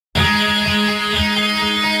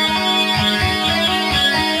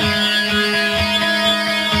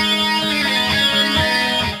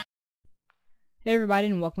Hey everybody,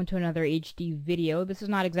 and welcome to another HD video. This is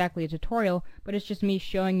not exactly a tutorial, but it's just me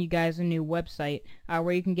showing you guys a new website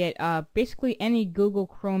where you can get basically any Google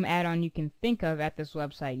Chrome add-on you can think of at this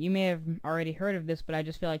website. You may have already heard of this, but I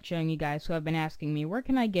just feel like showing you guys who have been asking me, where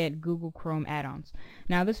can I get Google Chrome add-ons?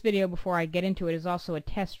 Now this video, before I get into it, is also a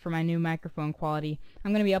test for my new microphone quality.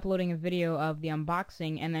 I'm going to be uploading a video of the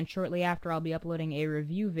unboxing, and then shortly after I'll be uploading a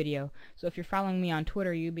review video. So if you're following me on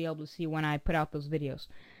Twitter, you'll be able to see when I put out those videos.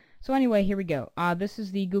 So anyway, here we go. This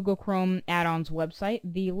is the Google Chrome Addons website.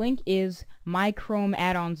 The link is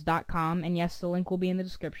mychromeaddons.com, and yes, the link will be in the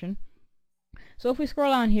description. So if we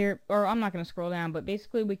scroll down here, or I'm not going to scroll down, but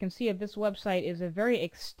basically we can see that this website is a very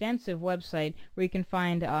extensive website where you can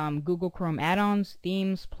find Google Chrome add-ons,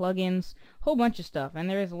 themes, plugins, a whole bunch of stuff. And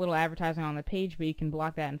there is a little advertising on the page, but you can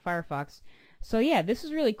block that in Firefox. So yeah, this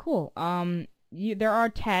is really cool. There are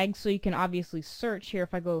tags, so you can obviously search here.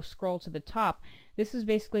 If I go scroll to the top, this is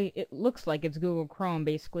basically, it looks like it's Google Chrome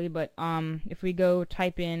basically, but if we go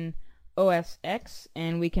type in OS X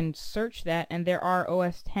and we can search that, and there are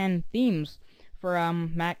OS 10 themes for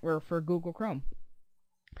Mac or for Google Chrome.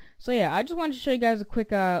 So yeah, I just wanted to show you guys a quick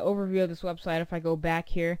overview of this website. If I go back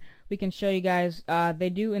here, we can show you guys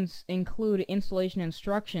they do include installation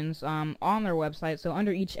instructions on their website. So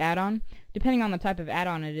under each add-on, depending on the type of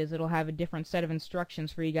add-on it is, it'll have a different set of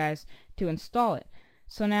instructions for you guys to install it.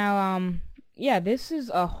 So now yeah, this is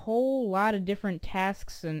a whole lot of different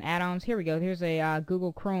tasks and add-ons. Here we go. Here's a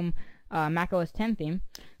Google Chrome Mac OS 10 theme.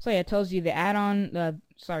 So yeah, it tells you the add-on,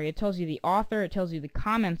 it tells you the author, it tells you the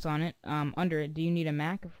comments on it, under it. Do you need a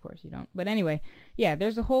Mac? Of course you don't. But anyway, yeah,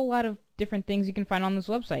 there's a whole lot of different things you can find on this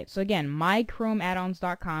website. So again,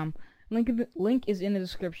 mychromeaddons.com. Link is in the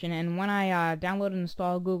description, and when I download and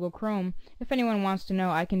install Google Chrome, if anyone wants to know,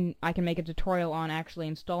 I can make a tutorial on actually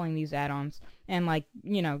installing these add-ons, and like,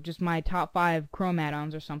 you know, just my top 5 Chrome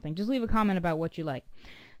add-ons or something. Just leave a comment about what you like.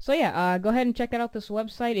 So yeah, go ahead and check out this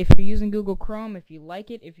website. If you're using Google Chrome, if you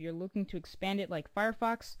like it, if you're looking to expand it like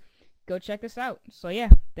Firefox, go check this out. So yeah,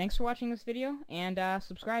 thanks for watching this video, and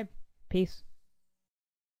subscribe. Peace.